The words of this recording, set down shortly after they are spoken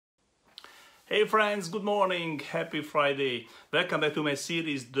Hey friends, good morning, happy Friday. Welcome back to my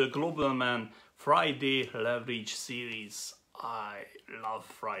series, The Global Man Friday Leverage series. I love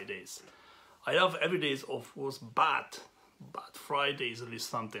Fridays. I love every day, of course, but Friday is really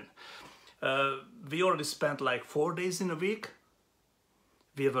something. We already spent like 4 days in a week.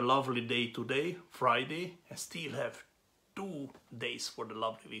 We have a lovely day today, Friday, and still have 2 days for the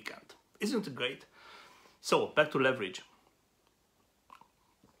lovely weekend. Isn't it great? So, back to leverage.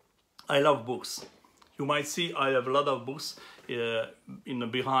 I love books. You might see I have a lot of books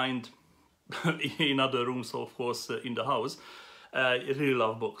behind in other rooms, of course, in the house. I really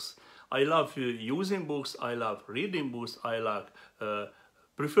love books. I love using books. I love reading books. I like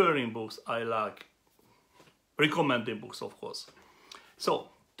preferring books. I like recommending books, of course. So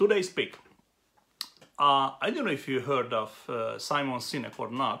today's pick. I don't know if you heard of Simon Sinek or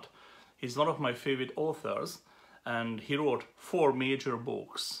not. He's one of my favorite authors, and he wrote 4 major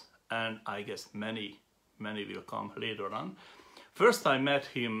books. And I guess many will come later on. First, I met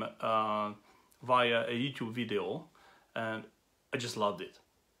him via a YouTube video, and I just loved it.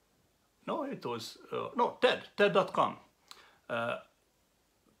 No, it was TED.com.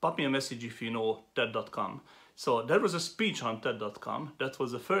 Pop me a message if you know TED.com. So there was a speech on TED.com. That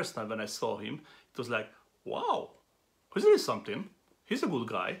was the first time when I saw him. It was like, wow, he's really something. He's a good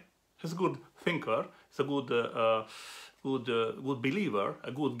guy. He's a good thinker. He's a good good believer,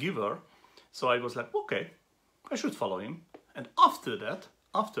 a good giver. So I was like, okay, I should follow him. And after that,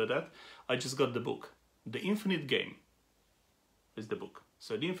 I just got the book. The Infinite Game is the book.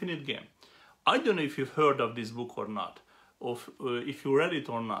 So The Infinite Game. I don't know if you've heard of this book or not, or if you read it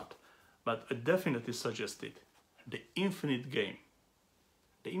or not, but I definitely suggest it. The Infinite Game.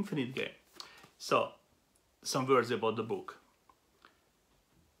 The Infinite Game. So, some words about the book.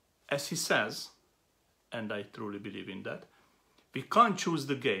 As he says, and I truly believe in that, we can't choose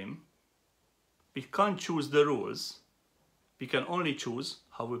the game, we can't choose the rules, we can only choose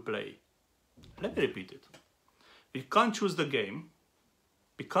how we play. Let me repeat it. We can't choose the game,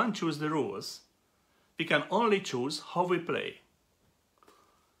 we can't choose the rules, we can only choose how we play.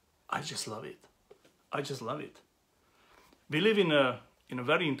 I just love it. I just love it. We live in a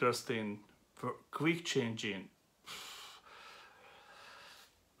very interesting, quick changing,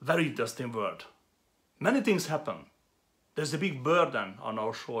 very interesting world. Many things happen. There's a big burden on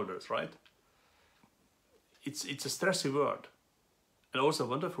our shoulders, right? It's a stressy world, and also a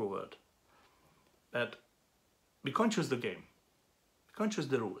wonderful world. But we can't choose the game. We can't choose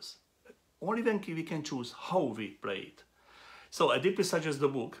the rules. Only then we can choose how we play it. So I deeply suggest the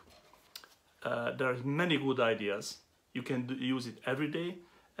book. There are many good ideas. You can use it every day,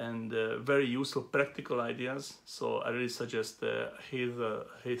 and very useful, practical ideas. So I really suggest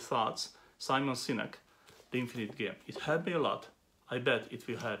his thoughts. Simon Sinek, The Infinite Game. It helped me a lot. I bet it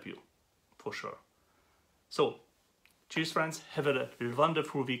will help you, for sure. So, cheers friends, have a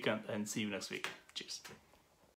wonderful weekend and see you next week. Cheers.